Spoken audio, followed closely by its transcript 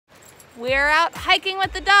We're out hiking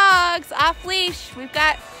with the dogs, off leash. We've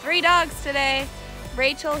got 3 dogs today.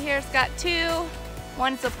 Rachel here's got 2.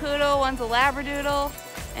 One's a poodle, one's a labradoodle,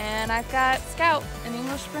 and I've got Scout, an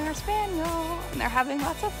English Springer Spaniel, and they're having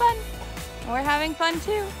lots of fun. And we're having fun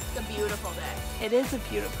too. It's a beautiful day. It is a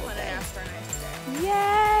beautiful What day. an ask for a nice day.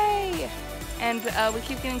 Yay! And we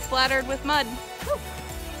keep getting splattered with mud. Woo.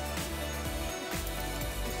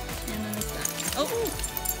 And then it's that. Oh!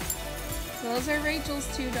 So those are Rachel's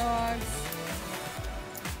 2 dogs.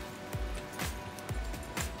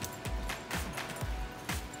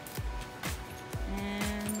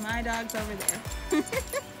 And my dog's over there.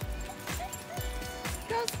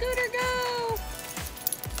 Go, Scooter, go!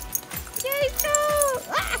 Yay, go!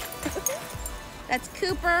 Ah! That's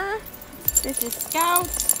Cooper. This is Scout.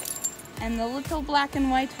 And the little black and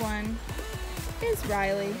white one is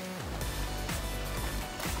Riley.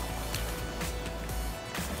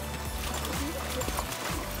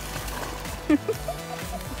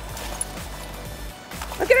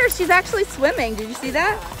 Look at her, she's actually swimming. Did you see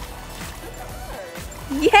that?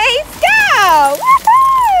 Yay, Scout!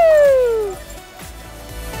 Woohoo!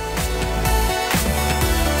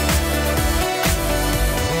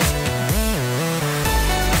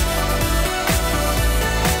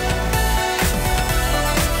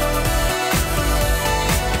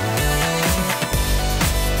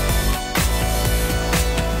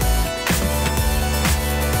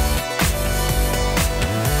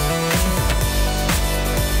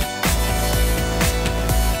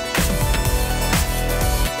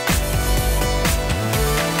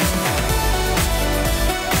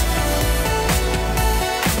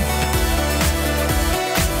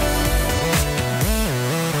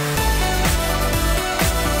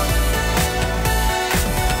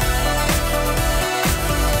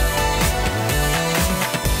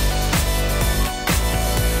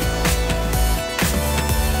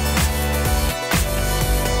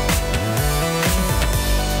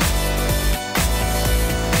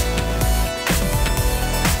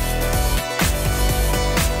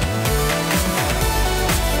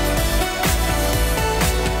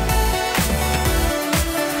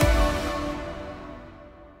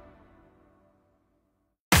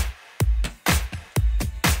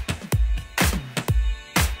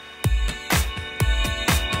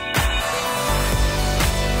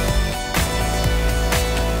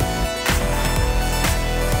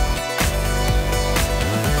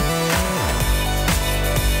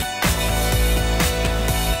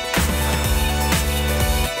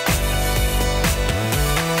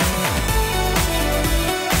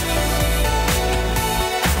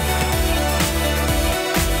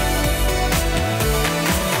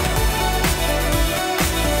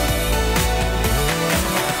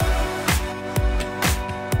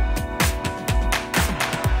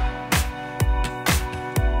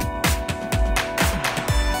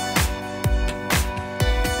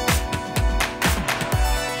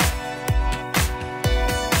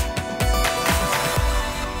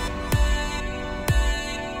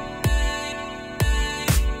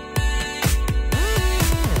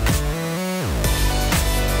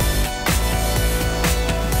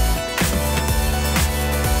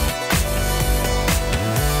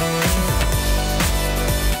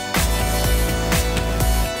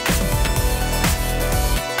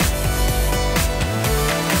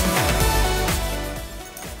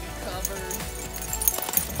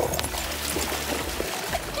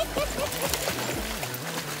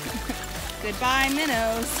 Goodbye,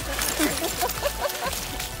 minnows.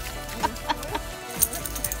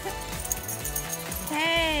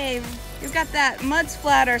 Hey, you've got that mud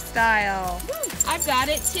splatter style. I've got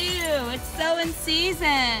it too. It's so in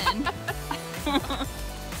season.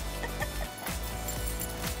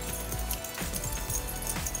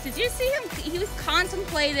 Did you see him? He was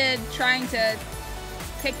contemplated trying to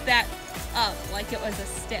pick that up like it was a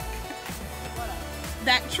stick.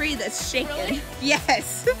 That tree that's shaking. Really?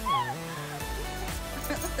 Yes.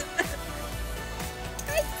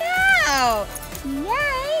 Nice out.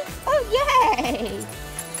 Yay. Oh, yay.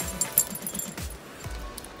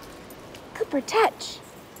 Cooper, touch.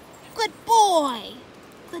 Good boy.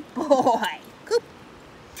 Good boy. Coop.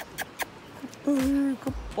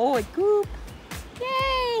 Good boy, Coop.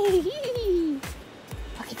 Yay.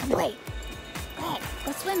 Okay, come play. Go ahead.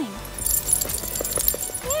 Go swimming.